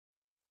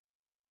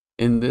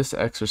In this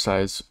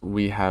exercise,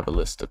 we have a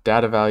list of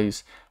data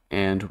values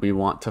and we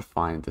want to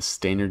find the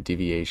standard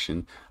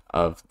deviation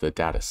of the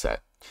data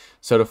set.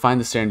 So to find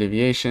the standard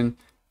deviation,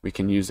 we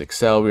can use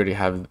Excel. We already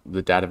have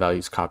the data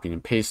values copied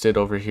and pasted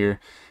over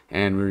here,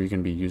 and we're going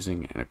to be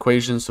using an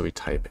equation. So we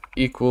type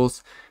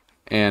equals,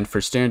 and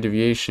for standard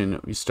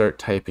deviation, we start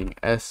typing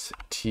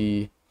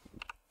STD,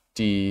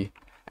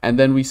 and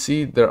then we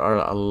see there are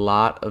a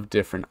lot of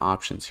different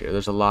options here.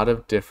 There's a lot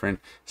of different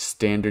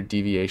standard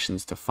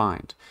deviations to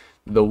find.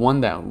 The one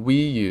that we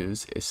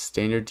use is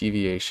standard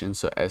deviation,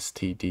 so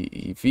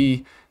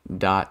STDEV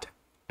dot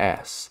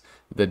S.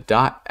 The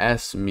dot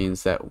S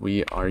means that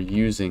we are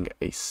using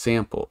a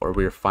sample, or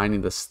we are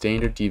finding the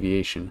standard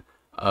deviation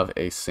of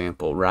a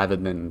sample rather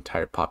than an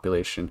entire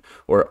population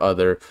or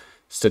other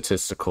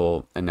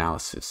statistical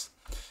analysis.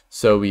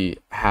 So we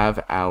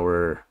have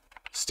our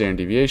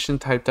standard deviation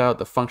typed out,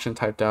 the function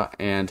typed out,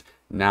 and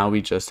now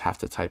we just have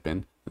to type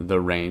in the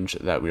range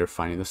that we are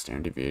finding the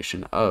standard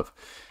deviation of.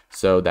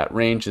 So that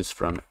range is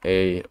from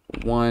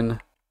A1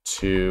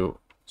 to,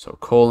 so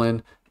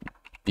colon,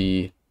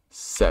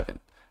 B7.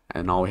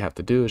 And all we have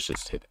to do is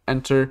just hit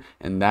enter,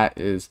 and that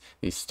is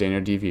the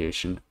standard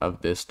deviation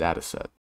of this data set.